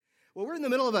Well, we're in the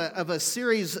middle of a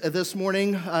series this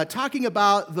morning talking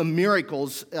about the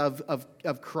miracles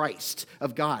of Christ,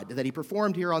 of God, that he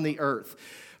performed here on the earth.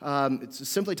 It's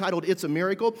simply titled, It's a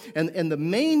Miracle. And the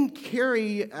main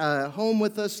carry home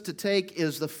with us to take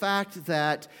is the fact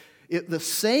that the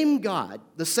same God,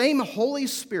 the same Holy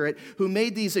Spirit who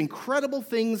made these incredible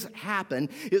things happen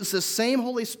is the same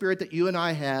Holy Spirit that you and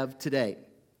I have today.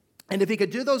 And if he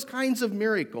could do those kinds of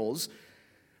miracles,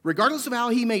 regardless of how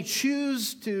he may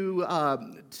choose to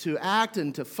act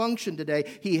and to function today,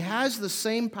 he has the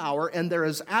same power, and there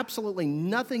is absolutely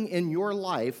nothing in your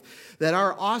life that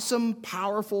our awesome,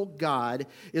 powerful God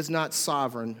is not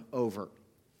sovereign over.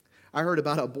 I heard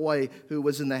about a boy who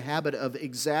was in the habit of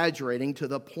exaggerating to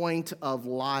the point of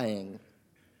lying.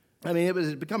 I mean, it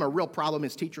had become a real problem.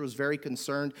 His teacher was very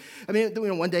concerned. I mean,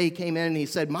 one day he came in and he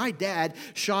said, my dad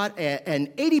shot an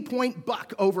 80-point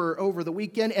buck over the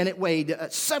weekend, and it weighed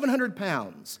 700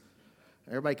 pounds.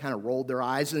 Everybody kind of rolled their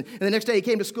eyes. And the next day he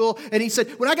came to school, and he said,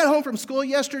 when I got home from school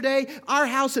yesterday, our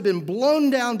house had been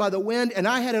blown down by the wind, and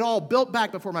I had it all built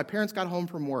back before my parents got home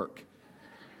from work.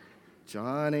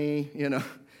 Johnny,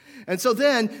 And so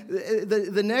then,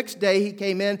 the next day he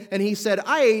came in and he said,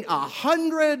 I ate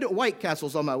 100 White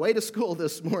Castles on my way to school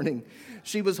this morning.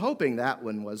 She was hoping that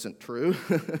one wasn't true.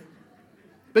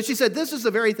 But she said, this is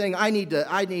the very thing I need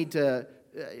to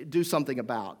do something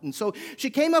about. And so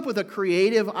she came up with a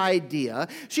creative idea.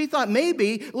 She thought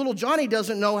maybe little Johnny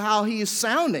doesn't know how he's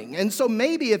sounding. And so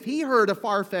maybe if he heard a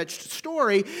far-fetched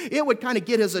story, it would kind of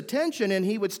get his attention and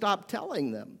he would stop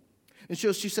telling them. And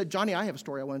she said, Johnny, I have a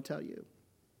story I want to tell you.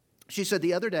 She said,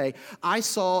 the other day, I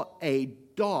saw a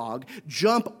dog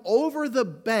jump over the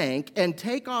bank and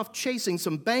take off chasing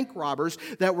some bank robbers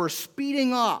that were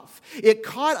speeding off. It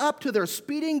caught up to their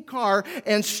speeding car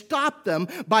and stopped them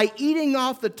by eating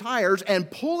off the tires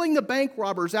and pulling the bank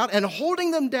robbers out and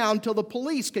holding them down till the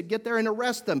police could get there and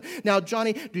arrest them. Now,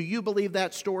 Johnny, do you believe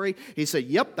that story? He said,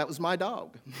 yep, that was my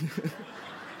dog.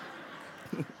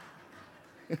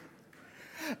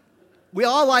 We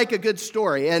all like a good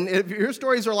story, and if your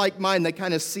stories are like mine, they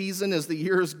kind of season as the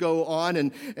years go on,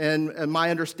 and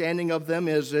my understanding of them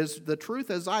is the truth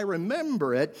as I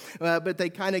remember it, but they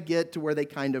kind of get to where they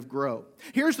kind of grow.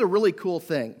 Here's the really cool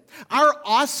thing. Our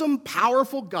awesome,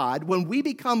 powerful God, when we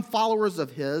become followers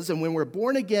of His, and when we're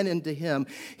born again into Him,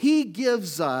 He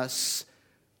gives us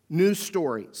new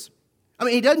stories. I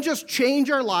mean, He doesn't just change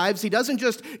our lives. He doesn't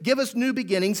just give us new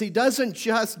beginnings. He doesn't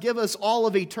just give us all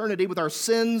of eternity with our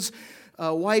sins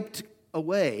wiped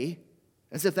away,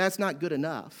 as if that's not good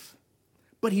enough.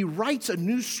 But He writes a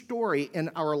new story in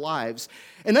our lives.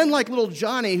 And unlike little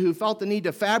Johnny, who felt the need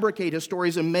to fabricate his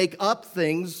stories and make up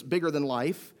things bigger than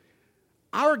life,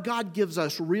 our God gives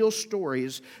us real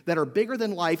stories that are bigger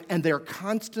than life, and they're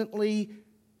constantly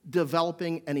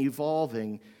developing and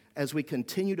evolving as we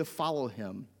continue to follow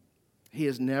Him. He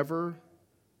is never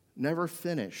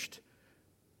finished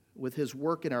with His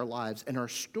work in our lives, and our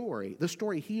story, the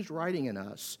story He's writing in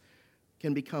us,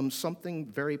 can become something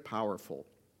very powerful.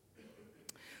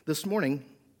 This morning,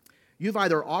 you've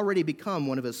either already become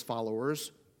one of His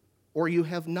followers or you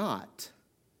have not.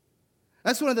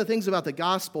 That's one of the things about the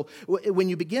gospel. When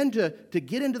you begin to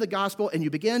get into the gospel and you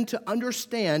begin to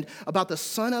understand about the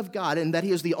Son of God and that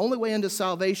He is the only way into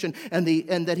salvation and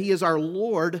that He is our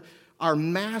Lord, our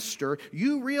Master,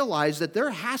 you realize that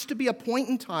there has to be a point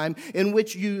in time in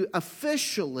which you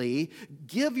officially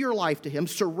give your life to Him,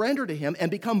 surrender to Him,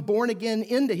 and become born again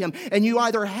into Him. And you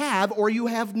either have or you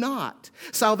have not.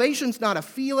 Salvation's not a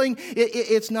feeling.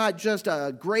 It's not just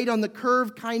a grade on the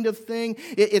curve kind of thing.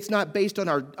 It's not based on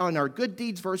our good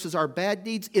deeds versus our bad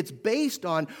deeds. It's based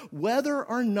on whether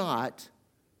or not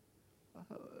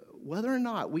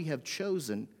we have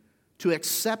chosen to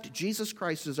accept Jesus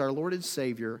Christ as our Lord and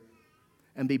Savior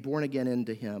and be born again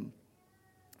into Him.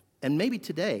 And maybe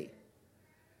today,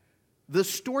 the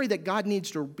story that God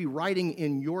needs to be writing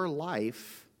in your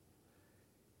life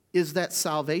is that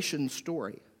salvation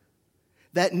story,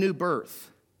 that new birth,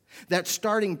 that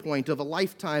starting point of a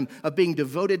lifetime of being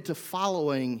devoted to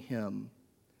following Him.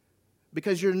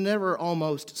 Because you're never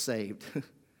almost saved.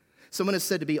 Someone has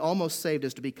said to be almost saved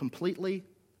is to be completely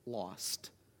lost.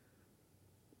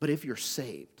 But if you're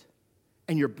saved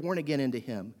and you're born again into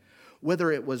Him,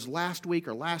 whether it was last week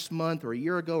or last month or a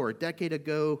year ago or a decade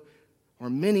ago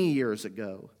or many years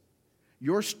ago,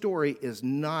 your story is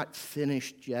not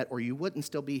finished yet, or you wouldn't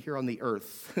still be here on the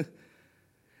earth.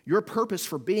 Your purpose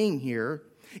for being here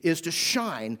is to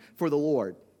shine for the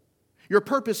Lord. Your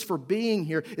purpose for being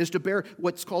here is to bear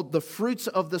what's called the fruits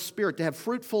of the Spirit, to have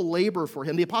fruitful labor for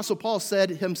Him. The Apostle Paul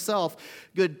said himself,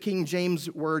 good King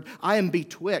James word, I am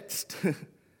betwixt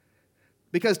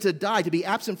Because to die, to be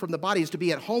absent from the body, is to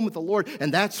be at home with the Lord,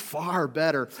 and that's far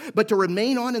better. But to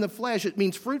remain on in the flesh, it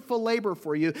means fruitful labor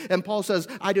for you. And Paul says,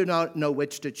 I do not know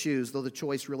which to choose, though the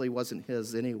choice really wasn't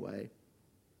his anyway.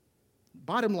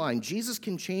 Bottom line, Jesus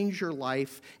can change your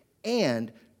life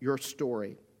and your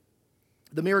story.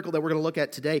 The miracle that we're going to look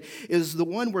at today is the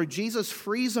one where Jesus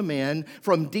frees a man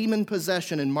from demon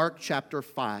possession in Mark chapter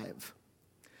 5.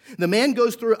 The man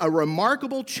goes through a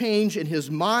remarkable change in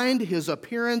his mind, his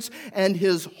appearance, and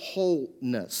his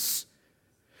wholeness.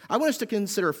 I want us to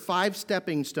consider 5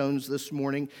 stepping stones this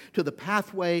morning to the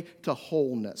pathway to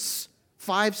wholeness.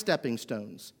 5 stepping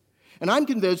stones. And I'm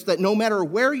convinced that no matter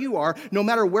where you are, no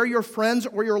matter where your friends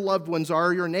or your loved ones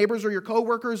are, your neighbors or your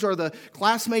coworkers or the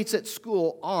classmates at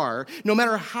school are, no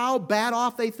matter how bad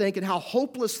off they think and how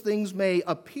hopeless things may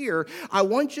appear, I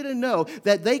want you to know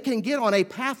that they can get on a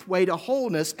pathway to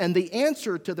wholeness, and the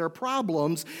answer to their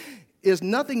problems is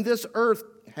nothing this earth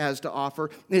has to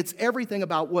offer. It's everything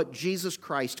about what Jesus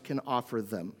Christ can offer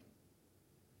them.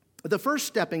 The first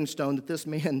stepping stone that this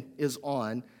man is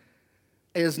on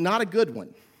is not a good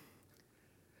one.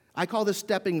 I call this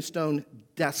stepping stone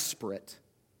desperate.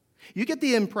 You get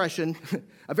the impression,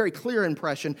 a very clear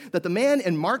impression, that the man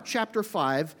in Mark chapter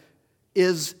 5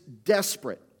 is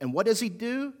desperate. And what does he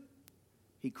do?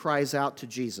 He cries out to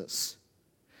Jesus.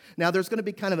 Now, there's going to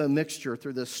be kind of a mixture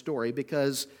through this story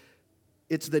because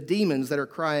it's the demons that are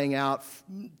crying out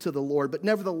to the Lord. But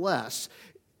nevertheless,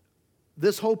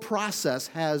 this whole process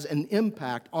has an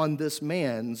impact on this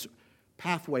man's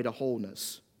pathway to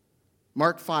wholeness.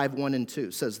 Mark 5, 1 and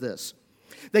 2 says this.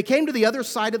 They came to the other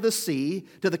side of the sea,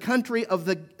 to the country of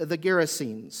the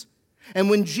Gerasenes. And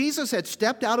when Jesus had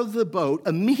stepped out of the boat,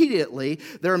 immediately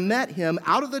there met him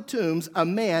out of the tombs a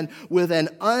man with an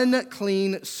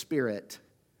unclean spirit.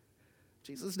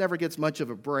 Jesus never gets much of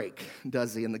a break,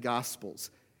 does he, in the Gospels?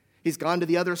 He's gone to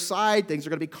the other side. Things are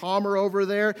going to be calmer over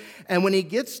there. And when he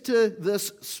gets to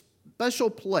this special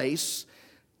place,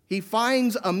 he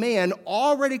finds a man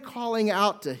already calling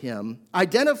out to him,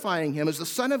 identifying him as the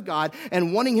Son of God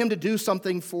and wanting him to do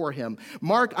something for him.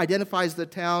 Mark identifies the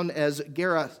town as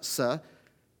Gerasa.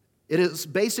 It is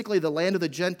basically the land of the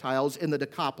Gentiles in the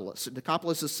Decapolis.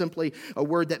 Decapolis is simply a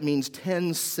word that means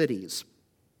 10 cities.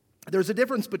 There's a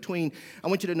difference between, I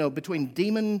want you to know, between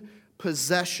demon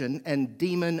possession and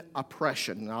demon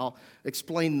oppression. And I'll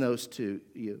explain those to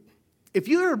you. If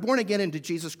you are born again into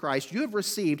Jesus Christ, you have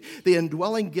received the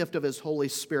indwelling gift of his Holy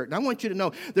Spirit. And I want you to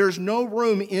know there's no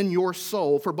room in your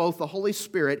soul for both the Holy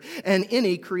Spirit and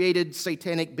any created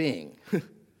satanic being.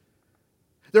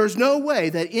 There's no way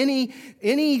that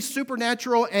any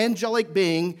supernatural angelic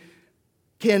being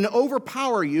can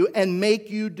overpower you and make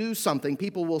you do something.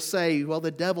 People will say, well,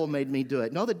 the devil made me do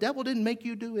it. No, the devil didn't make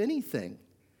you do anything.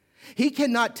 He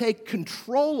cannot take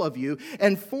control of you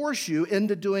and force you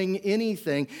into doing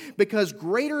anything, because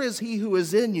greater is he who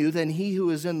is in you than he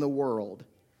who is in the world.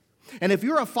 And if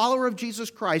you're a follower of Jesus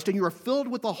Christ and you are filled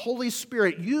with the Holy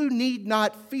Spirit, you need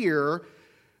not fear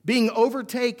being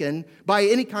overtaken by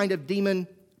any kind of demon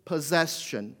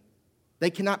possession.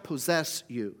 They cannot possess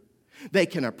you. They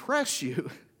can oppress you,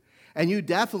 and you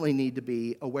definitely need to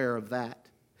be aware of that.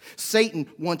 Satan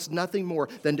wants nothing more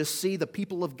than to see the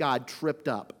people of God tripped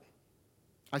up.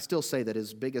 I still say that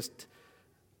his biggest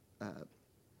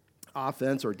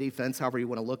offense or defense, however you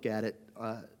want to look at it,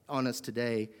 on us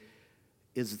today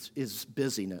is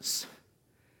busyness.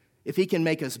 If he can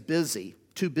make us busy,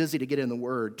 too busy to get in the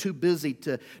Word, too busy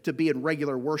to be in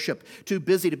regular worship, too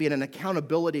busy to be in an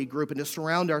accountability group and to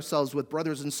surround ourselves with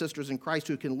brothers and sisters in Christ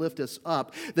who can lift us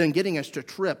up, then getting us to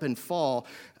trip and fall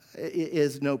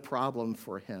is no problem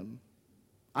for him.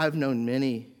 I've known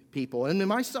many people, and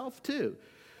myself too,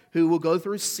 who will go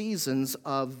through seasons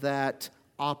of that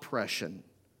oppression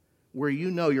where you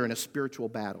know you're in a spiritual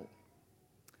battle.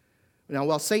 Now,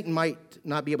 while Satan might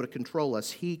not be able to control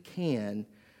us, he can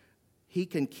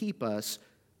keep us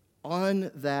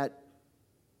on that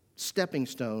stepping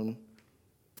stone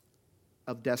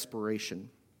of desperation.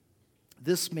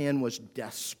 This man was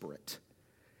desperate.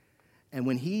 And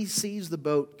when he sees the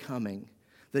boat coming,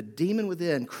 the demon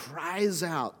within cries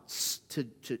out to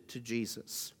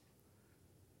Jesus.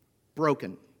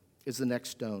 Broken is the next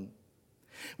stone.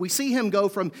 We see him go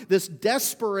from this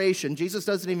desperation, Jesus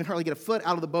doesn't even hardly get a foot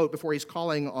out of the boat before he's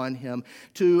calling on him,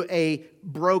 to a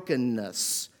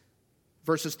brokenness.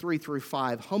 Verses 3 through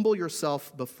 5, humble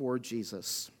yourself before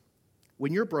Jesus.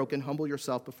 When you're broken, humble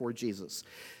yourself before Jesus.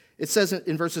 It says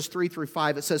in verses 3 through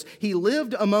 5, it says, he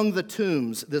lived among the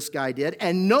tombs, this guy did,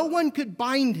 and no one could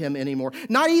bind him anymore,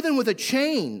 not even with a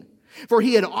chain. For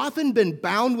he had often been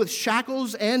bound with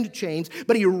shackles and chains,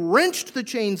 but he wrenched the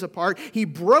chains apart. He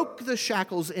broke the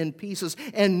shackles in pieces,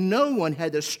 and no one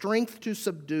had the strength to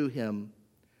subdue him.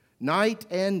 Night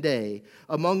and day,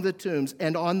 among the tombs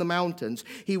and on the mountains,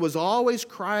 he was always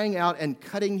crying out and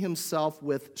cutting himself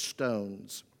with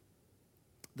stones.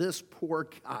 This poor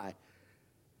guy,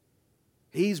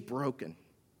 he's broken.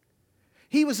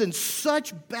 He was in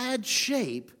such bad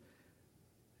shape.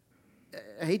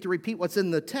 I hate to repeat what's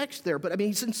in the text there, but I mean,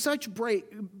 he's in such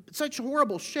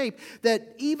horrible shape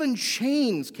that even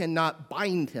chains cannot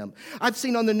bind him. I've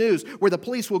seen on the news where the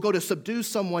police will go to subdue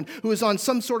someone who is on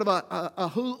some sort of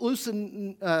a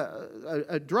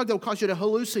drug that will cause you to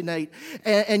hallucinate,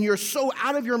 and you're so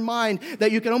out of your mind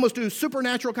that you can almost do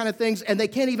supernatural kind of things, and they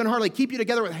can't even hardly keep you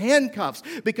together with handcuffs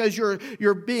because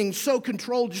you're being so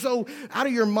controlled, so out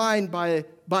of your mind by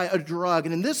a drug.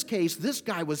 And in this case, this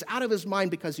guy was out of his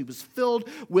mind because he was filled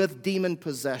with demon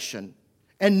possession.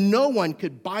 And no one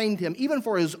could bind him, even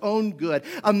for his own good.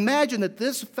 Imagine that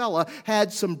this fella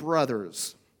had some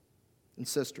brothers and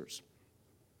sisters.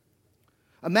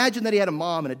 Imagine that he had a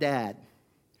mom and a dad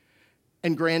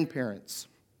and grandparents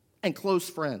and close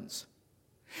friends.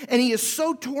 And he is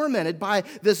so tormented by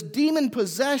this demon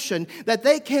possession that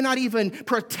they cannot even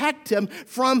protect him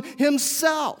from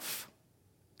himself.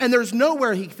 And there's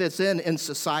nowhere he fits in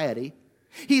society.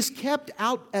 He's kept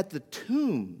out at the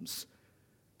tombs,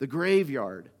 the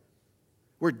graveyard,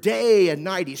 where day and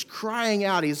night he's crying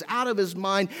out, he's out of his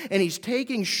mind, and he's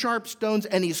taking sharp stones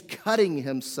and he's cutting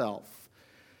himself.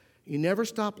 You never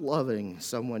stop loving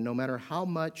someone, no matter how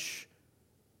much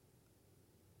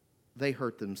they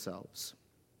hurt themselves.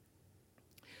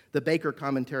 The Baker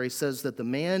commentary says that the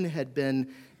man had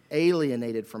been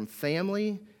alienated from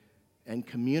family and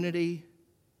community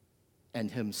and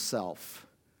himself.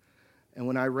 And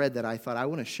when I read that, I thought, I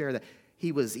want to share that.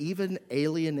 He was even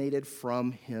alienated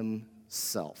from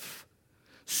himself.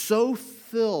 So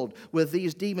filled with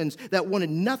these demons that wanted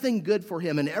nothing good for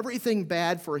him and everything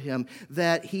bad for him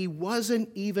that he wasn't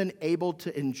even able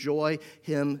to enjoy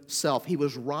himself. He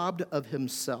was robbed of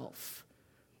himself.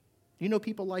 You know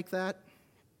people like that?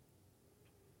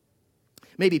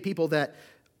 Maybe people that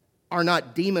are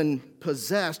not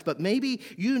demon-possessed, but maybe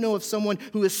you know of someone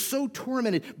who is so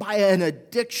tormented by an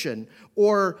addiction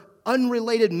or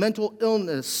unrelated mental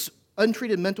illness,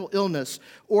 untreated mental illness,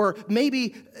 or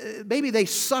maybe they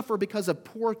suffer because of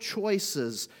poor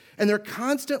choices, and they're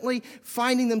constantly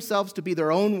finding themselves to be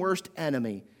their own worst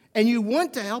enemy. And you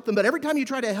want to help them, but every time you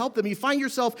try to help them, you find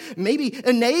yourself maybe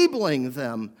enabling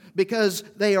them because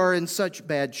they are in such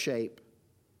bad shape.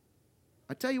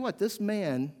 I tell you what, this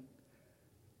man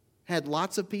had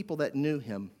lots of people that knew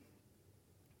him,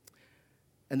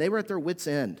 and they were at their wits'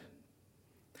 end.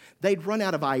 They'd run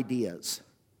out of ideas.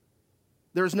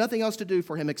 There was nothing else to do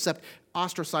for him except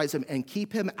ostracize him and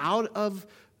keep him out of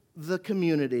the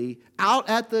community, out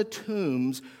at the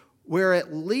tombs, where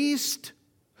at least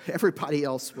everybody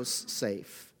else was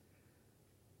safe.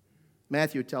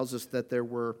 Matthew tells us that there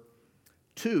were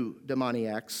 2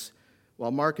 demoniacs, while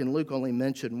Mark and Luke only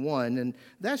mention one, and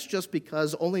that's just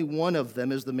because only one of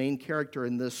them is the main character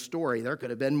in this story. There could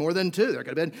have been more than 2. There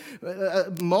could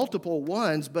have been multiple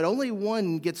ones, but only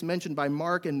one gets mentioned by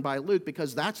Mark and by Luke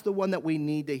because that's the one that we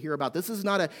need to hear about. This is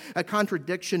not a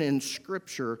contradiction in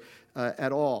Scripture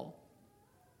at all.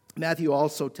 Matthew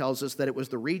also tells us that it was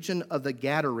the region of the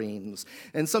Gadarenes,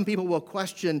 and some people will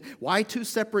question, why 2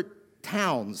 separate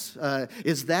towns?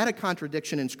 Is that a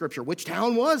contradiction in Scripture? Which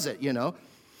town was it, you know?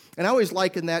 And I always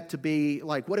liken that to be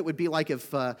like what it would be like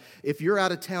if you're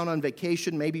out of town on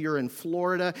vacation, maybe you're in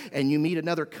Florida, and you meet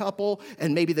another couple,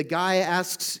 and maybe the guy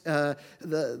asks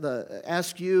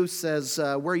you, says,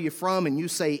 where are you from? And you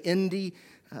say Indy,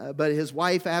 but his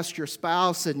wife asks your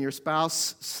spouse, and your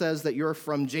spouse says that you're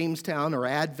from Jamestown or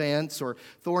Advance or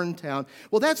Thorntown.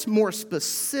 Well, that's more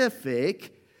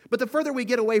specific, but the further we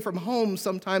get away from home,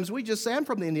 sometimes we just say, I'm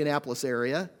from the Indianapolis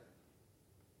area.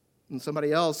 And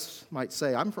somebody else might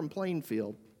say, I'm from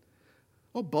Plainfield.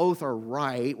 Well, both are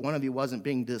right. One of you wasn't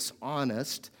being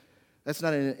dishonest. That's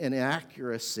not an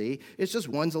inaccuracy. It's just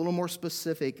one's a little more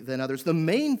specific than others. The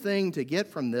main thing to get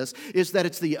from this is that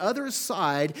it's the other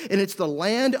side, and it's the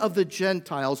land of the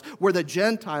Gentiles, where the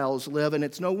Gentiles live, and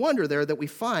it's no wonder there that we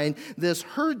find this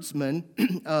herdsman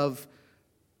of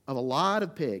a lot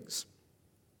of pigs.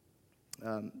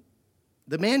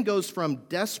 The man goes from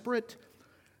desperate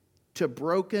to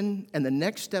broken, and the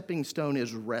next stepping stone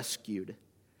is rescued.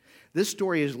 This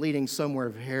story is leading somewhere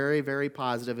very, very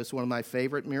positive. It's one of my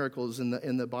favorite miracles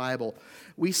in the Bible.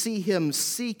 We see him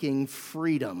seeking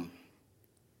freedom.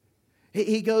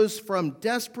 He goes from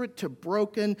desperate to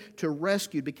broken to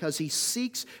rescued because he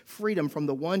seeks freedom from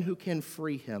the one who can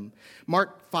free him.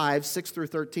 Mark 5, 6 through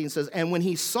 13 says, "And when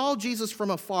he saw Jesus from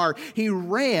afar, he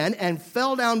ran and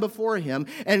fell down before him,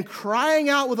 and crying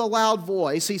out with a loud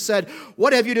voice, he said,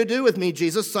 'What have you to do with me,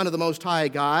 Jesus, Son of the Most High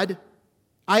God?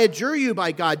 I adjure you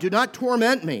by God, do not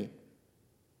torment me.'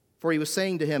 For he was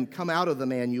saying to him, 'Come out of the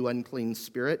man, you unclean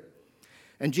spirit.'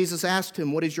 And Jesus asked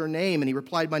him, 'What is your name?' And he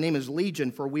replied, 'My name is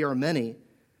Legion, for we are many.'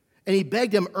 And he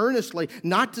begged him earnestly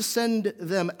not to send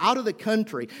them out of the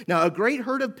country. Now a great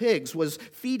herd of pigs was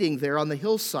feeding there on the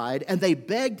hillside, and they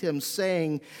begged him,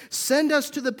 saying, 'Send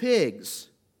us to the pigs.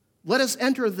 Let us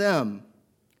enter them.'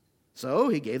 So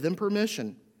he gave them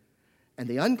permission. And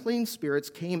the unclean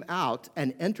spirits came out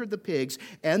and entered the pigs,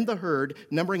 and the herd,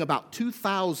 numbering about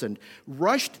 2,000,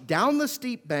 rushed down the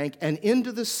steep bank and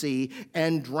into the sea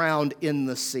and drowned in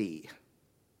the sea."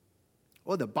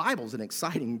 Well, the Bible's an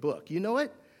exciting book. You know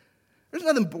it? There's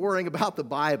nothing boring about the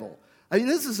Bible. I mean,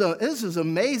 this is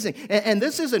amazing. And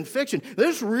this isn't fiction.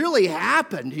 This really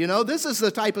happened, you know. This is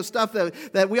the type of stuff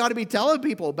that we ought to be telling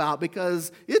people about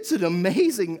because it's an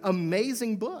amazing,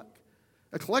 amazing book.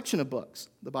 A collection of books,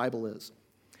 the Bible is.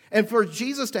 And for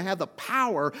Jesus to have the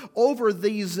power over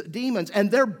these demons,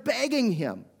 and they're begging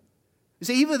him. You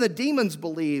see, even the demons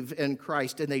believe in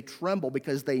Christ, and they tremble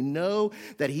because they know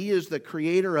that he is the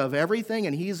creator of everything,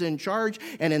 and he's in charge,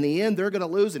 and in the end, they're going to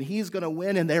lose, and he's going to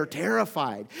win, and they're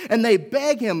terrified. And they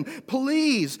beg him,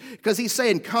 please, because he's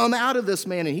saying, "Come out of this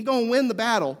man," and he's going to win the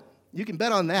battle. You can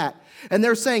bet on that. And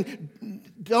they're saying,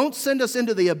 "Don't send us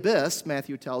into the abyss,"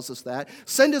 Matthew tells us that.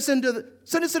 Send us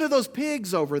into those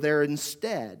pigs over there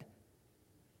instead.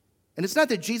 And it's not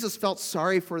that Jesus felt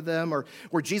sorry for them or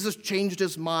Jesus changed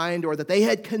his mind or that they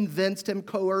had convinced him,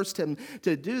 coerced him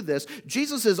to do this.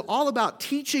 Jesus is all about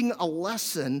teaching a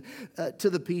lesson to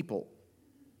the people.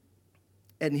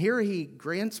 And here he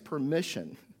grants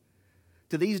permission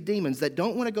to these demons that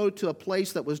don't want to go to a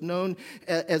place that was known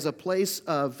as a place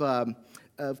of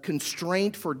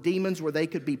constraint for demons where they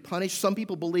could be punished. Some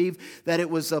people believe that it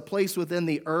was a place within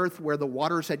the earth where the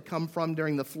waters had come from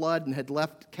during the flood and had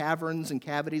left caverns and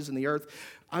cavities in the earth.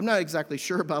 I'm not exactly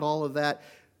sure about all of that,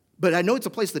 but I know it's a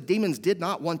place the demons did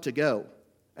not want to go.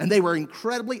 And they were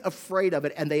incredibly afraid of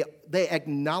it, and they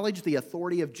acknowledged the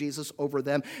authority of Jesus over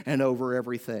them and over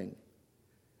everything.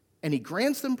 And he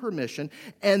grants them permission,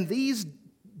 and these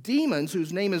demons,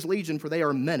 whose name is Legion, for they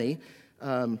are many.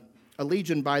 A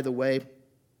legion, by the way,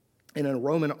 in a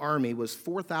Roman army was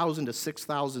 4,000 to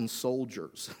 6,000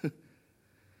 soldiers.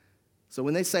 So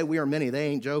when they say we are many, they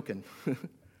ain't joking.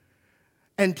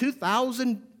 And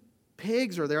 2,000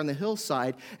 pigs are there on the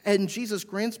hillside, and Jesus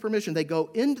grants permission. They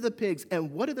go into the pigs,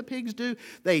 and what do the pigs do?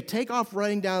 They take off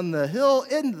running down the hill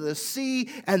into the sea,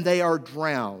 and they are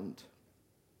drowned.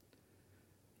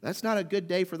 That's not a good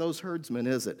day for those herdsmen,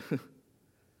 is it?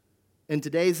 In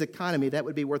today's economy, that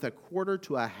would be worth $250,000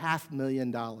 to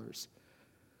 $500,000.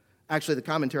 Actually, the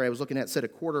commentary I was looking at said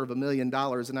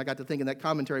 $250,000, and I got to thinking that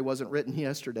commentary wasn't written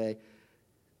yesterday.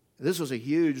 This was a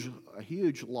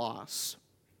huge loss.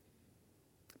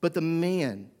 But the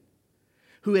man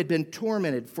who had been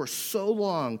tormented for so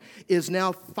long is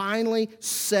now finally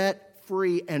set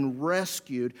free and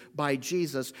rescued by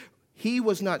Jesus. He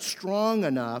was not strong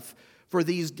enough for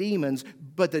these demons,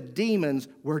 but the demons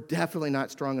were definitely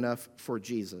not strong enough for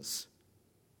Jesus.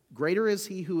 Greater is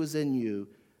he who is in you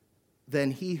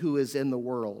than he who is in the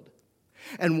world.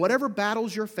 And whatever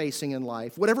battles you're facing in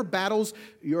life, whatever battles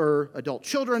your adult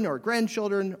children or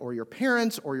grandchildren or your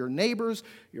parents or your neighbors,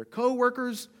 your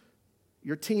co-workers,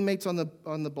 your teammates on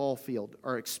the ball field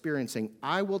are experiencing,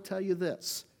 I will tell you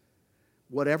this,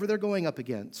 whatever they're going up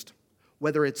against,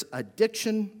 whether it's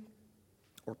addiction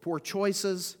or poor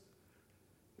choices,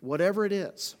 whatever it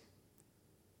is,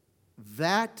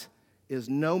 that is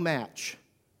no match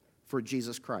for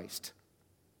Jesus Christ.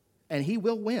 And he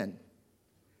will win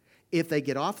if they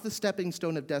get off the stepping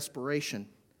stone of desperation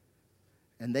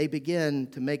and they begin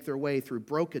to make their way through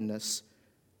brokenness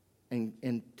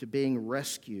and to being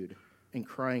rescued and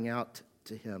crying out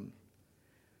to him.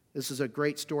 This is a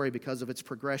great story because of its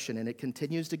progression, and it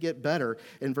continues to get better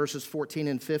in verses 14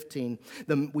 and 15.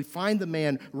 We find the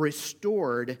man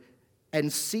restored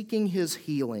and seeking his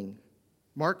healing.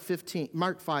 Mark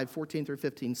 5, 14 through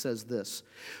 15 says this,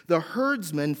 "The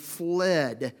herdsmen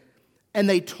fled, and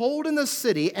they told in the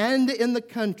city and in the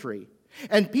country,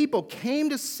 and people came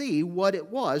to see what it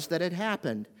was that had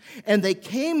happened. And they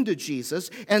came to Jesus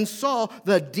and saw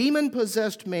the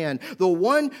demon-possessed man, the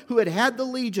one who had had the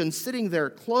legion, sitting there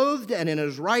clothed and in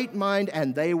his right mind,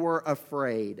 and they were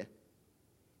afraid."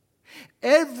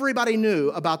 Everybody knew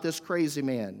about this crazy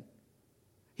man.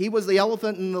 He was the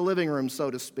elephant in the living room, so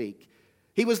to speak.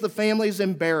 He was the family's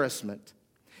embarrassment.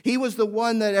 He was the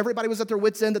one that everybody was at their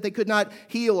wits' end that they could not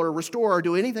heal or restore or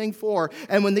do anything for.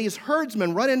 And when these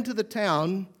herdsmen run into the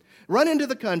town, run into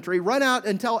the country, run out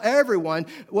and tell everyone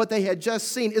what they had just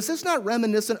seen, is this not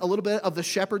reminiscent a little bit of the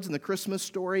shepherds in the Christmas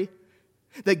story?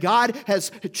 That God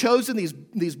has chosen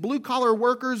these blue-collar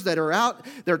workers that are out,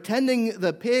 they're tending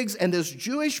the pigs, and this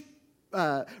Jewish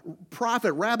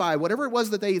prophet, rabbi, whatever it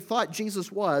was that they thought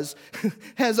Jesus was,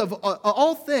 has of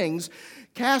all things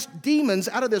cast demons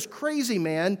out of this crazy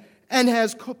man and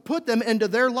has put them into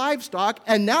their livestock,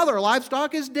 and now their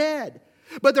livestock is dead.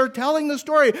 But they're telling the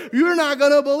story. You're not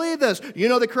going to believe this. You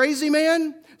know the crazy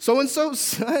man? So-and-so's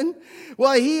son?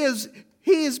 Well, he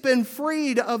has been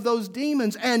freed of those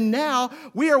demons, and now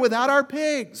we are without our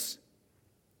pigs.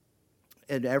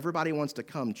 And everybody wants to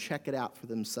come check it out for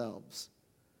themselves.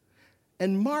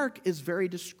 And Mark is very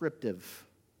descriptive.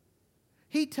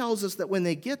 He tells us that when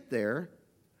they get there,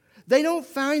 they don't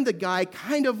find the guy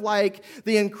kind of like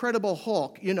the Incredible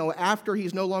Hulk, after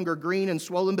he's no longer green and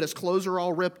swollen, but his clothes are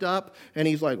all ripped up, and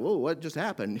he's like, whoa, what just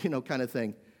happened, kind of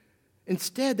thing.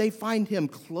 Instead, they find him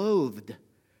clothed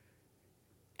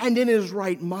and in his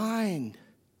right mind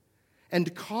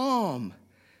and calm,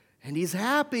 and he's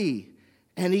happy,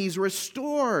 and he's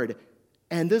restored.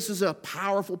 And this is a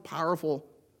powerful, powerful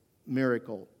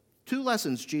miracle. 2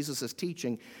 lessons Jesus is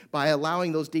teaching by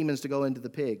allowing those demons to go into the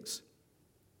pigs.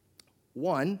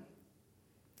 One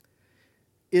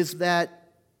is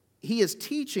that he is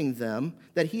teaching them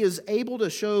that he is able to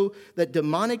show that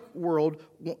demonic world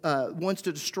wants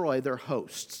to destroy their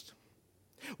hosts.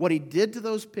 What he did to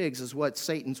those pigs is what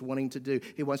Satan's wanting to do.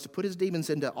 He wants to put his demons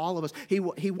into all of us.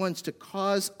 He wants to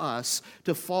cause us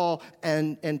to fall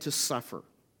and to suffer.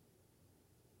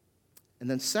 And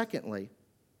then secondly,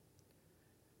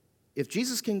 if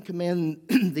Jesus can command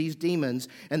these demons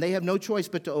and they have no choice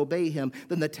but to obey him,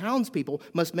 then the townspeople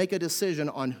must make a decision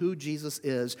on who Jesus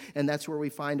is, and that's where we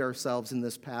find ourselves in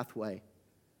this pathway.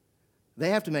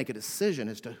 They have to make a decision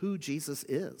as to who Jesus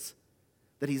is,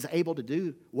 that he's able to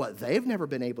do what they've never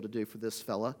been able to do for this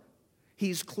fella.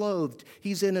 He's clothed,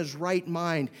 he's in his right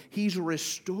mind, he's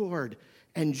restored,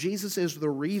 and Jesus is the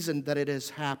reason that it has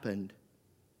happened.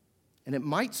 And it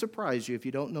might surprise you if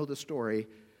you don't know the story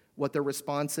what their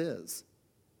response is.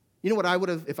 You know what I would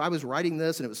have, if I was writing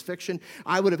this and it was fiction,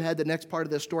 I would have had the next part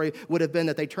of this story would have been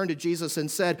that they turned to Jesus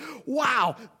and said,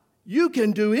 wow, you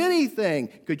can do anything.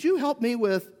 Could you help me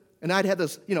with, and I'd have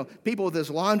this, people with this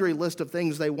laundry list of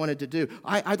things they wanted to do.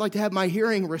 I'd like to have my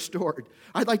hearing restored.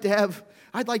 I'd like to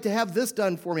have this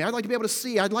done for me. I'd like to be able to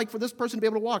see. I'd like for this person to be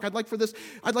able to walk. I'd like for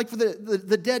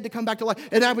the dead to come back to life.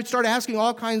 And I would start asking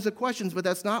all kinds of questions, but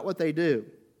that's not what they do.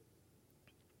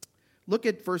 Look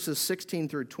at verses 16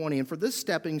 through 20. And for this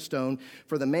stepping stone,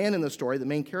 for the man in the story, the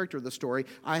main character of the story,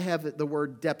 I have the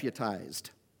word deputized.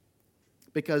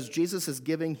 Because Jesus is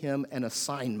giving him an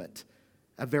assignment,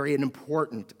 a very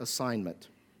important assignment.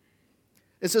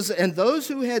 It says, and those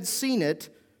who had seen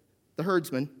it, the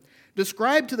herdsmen,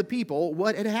 described to the people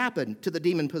what had happened to the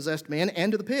demon-possessed man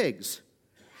and to the pigs.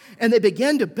 And they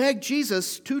began to beg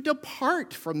Jesus to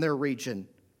depart from their region.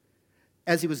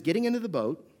 As he was getting into the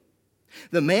boat,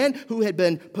 the man who had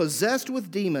been possessed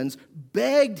with demons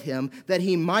begged him that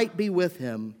he might be with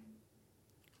him.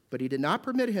 But he did not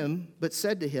permit him, but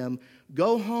said to him,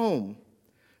 go home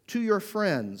to your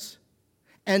friends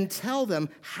and tell them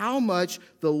how much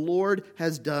the Lord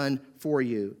has done for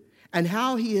you and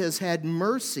how he has had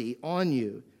mercy on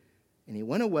you. And he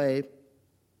went away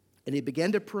and he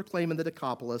began to proclaim in the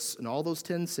Decapolis and all those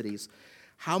 10 cities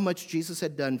how much Jesus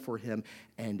had done for him,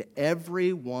 and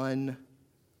everyone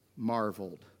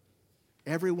marveled.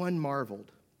 Everyone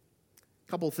marveled.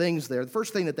 A couple things there. The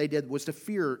first thing that they did was to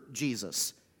fear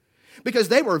Jesus, because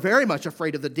they were very much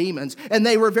afraid of the demons, and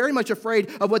they were very much afraid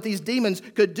of what these demons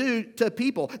could do to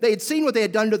people. They had seen what they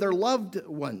had done to their loved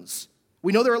ones.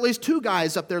 We know there are at least 2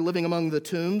 guys up there living among the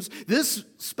tombs. This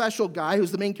special guy,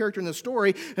 who's the main character in the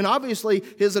story, and obviously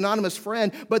his anonymous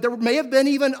friend, but there may have been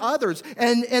even others.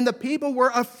 And the people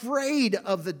were afraid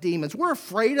of the demons. We're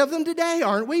afraid of them today,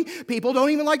 aren't we? People don't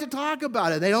even like to talk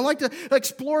about it. They don't like to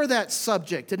explore that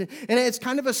subject. And it's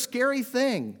kind of a scary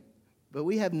thing. But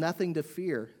we have nothing to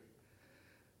fear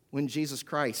when Jesus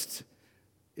Christ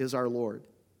is our Lord.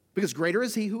 Because greater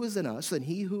is he who is in us than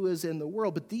he who is in the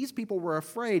world. But these people were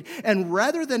afraid. And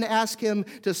rather than ask him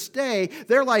to stay,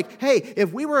 they're like, hey,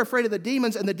 if we were afraid of the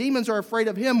demons and the demons are afraid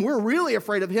of him, we're really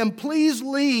afraid of him. Please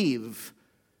leave.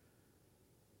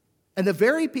 And the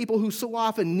very people who so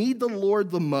often need the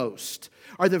Lord the most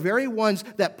are the very ones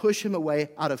that push him away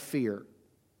out of fear.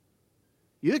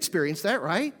 You experienced that,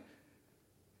 right?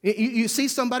 You see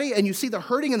somebody and you see the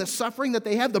hurting and the suffering that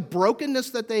they have, the brokenness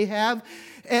that they have,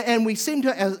 and we seem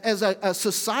to, as a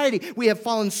society, we have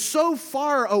fallen so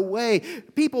far away.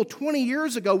 People 20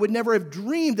 years ago would never have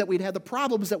dreamed that we'd have the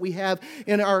problems that we have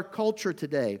in our culture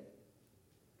today.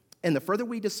 And the further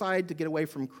we decide to get away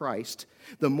from Christ,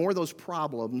 the more those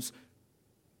problems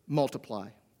multiply.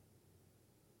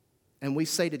 And we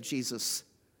say to Jesus,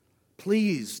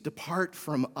 please depart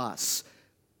from us.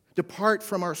 Depart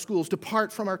from our schools,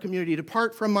 depart from our community,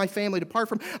 depart from my family,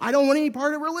 I don't want any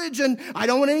part of religion, I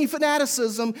don't want any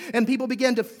fanaticism. And people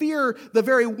begin to fear the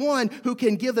very one who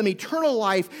can give them eternal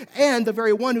life and the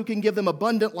very one who can give them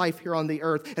abundant life here on the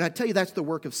earth. And I tell you, that's the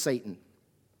work of Satan.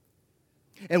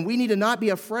 And we need to not be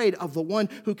afraid of the one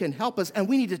who can help us, and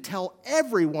we need to tell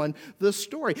everyone the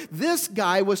story. This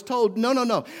guy was told,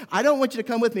 no, I don't want you to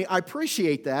come with me. I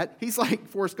appreciate that. He's like,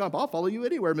 Forrest Gump, I'll follow you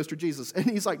anywhere, Mr. Jesus. And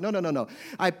he's like, no.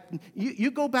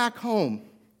 You go back home.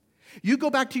 You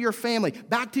go back to your family,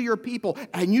 back to your people,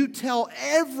 and you tell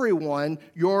everyone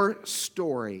your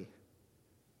story.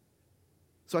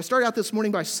 So I started out this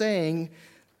morning by saying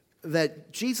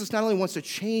that Jesus not only wants to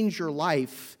change your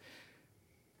life,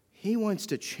 He wants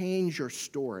to change your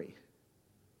story.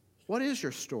 What is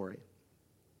your story?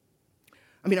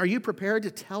 I mean, are you prepared to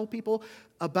tell people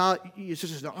about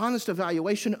just an honest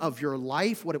evaluation of your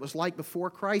life, what it was like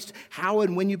before Christ, how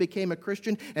and when you became a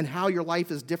Christian, and how your life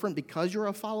is different because you're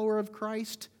a follower of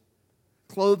Christ,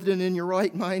 clothed and in your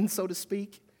right mind, so to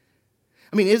speak?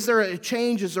 I mean, is there a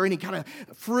change? Is there any kind of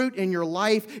fruit in your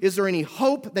life? Is there any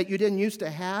hope that you didn't used to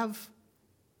have?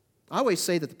 I always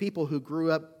say that the people who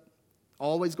grew up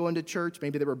always going to church,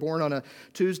 maybe they were born on a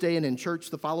Tuesday and in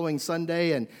church the following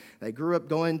Sunday, and they grew up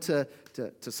going to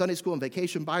Sunday school and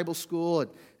vacation Bible school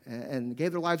and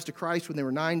gave their lives to Christ when they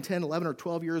were 9, 10, 11, or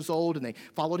 12 years old, and they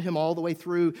followed Him all the way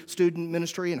through student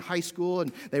ministry in high school,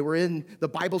 and they were in the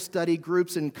Bible study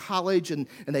groups in college, and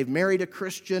they've married a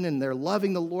Christian, and they're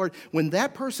loving the Lord. When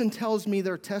that person tells me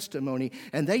their testimony,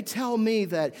 and they tell me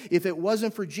that if it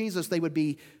wasn't for Jesus, they would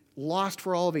be lost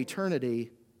for all of eternity,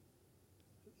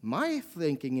 my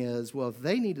thinking is, well, if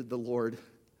they needed the Lord,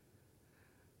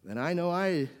 then I know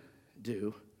I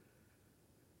do.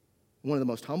 One of the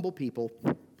most humble people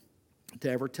to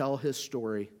ever tell his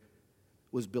story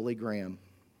was Billy Graham.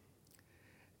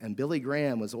 And Billy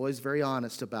Graham was always very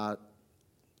honest about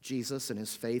Jesus and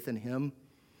his faith in Him.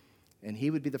 And he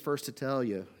would be the first to tell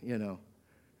you,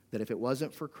 that if it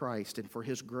wasn't for Christ and for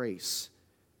His grace,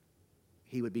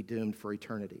 he would be doomed for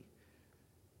eternity.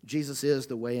 Jesus is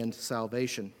the way into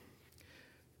salvation.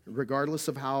 Regardless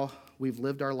of how we've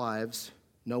lived our lives,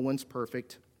 no one's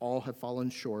perfect. All have fallen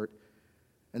short.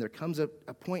 And there comes a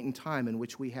point in time in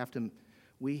which we have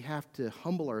to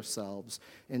humble ourselves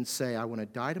and say, I want to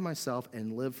die to myself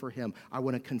and live for Him. I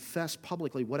want to confess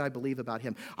publicly what I believe about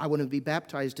Him. I want to be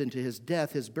baptized into His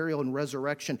death, His burial, and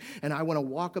resurrection. And I want to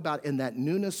walk about in that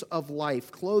newness of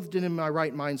life, clothed in my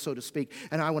right mind, so to speak.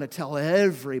 And I want to tell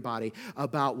everybody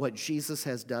about what Jesus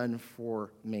has done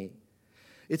for me.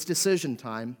 It's decision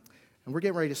time. And we're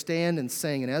getting ready to stand and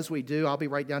sing. And as we do, I'll be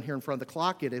right down here in front of the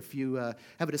clock. And if you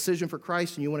have a decision for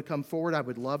Christ and you want to come forward, I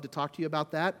would love to talk to you about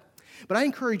that. But I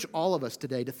encourage all of us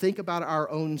today to think about our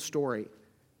own story,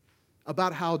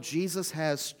 about how Jesus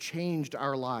has changed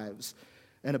our lives,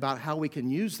 and about how we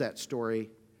can use that story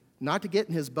not to get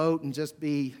in His boat and just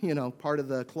be, part of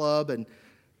the club and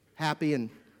happy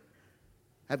and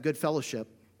have good fellowship,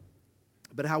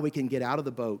 but how we can get out of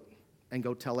the boat and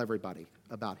go tell everybody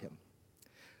about Him.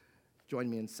 Join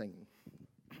me in singing.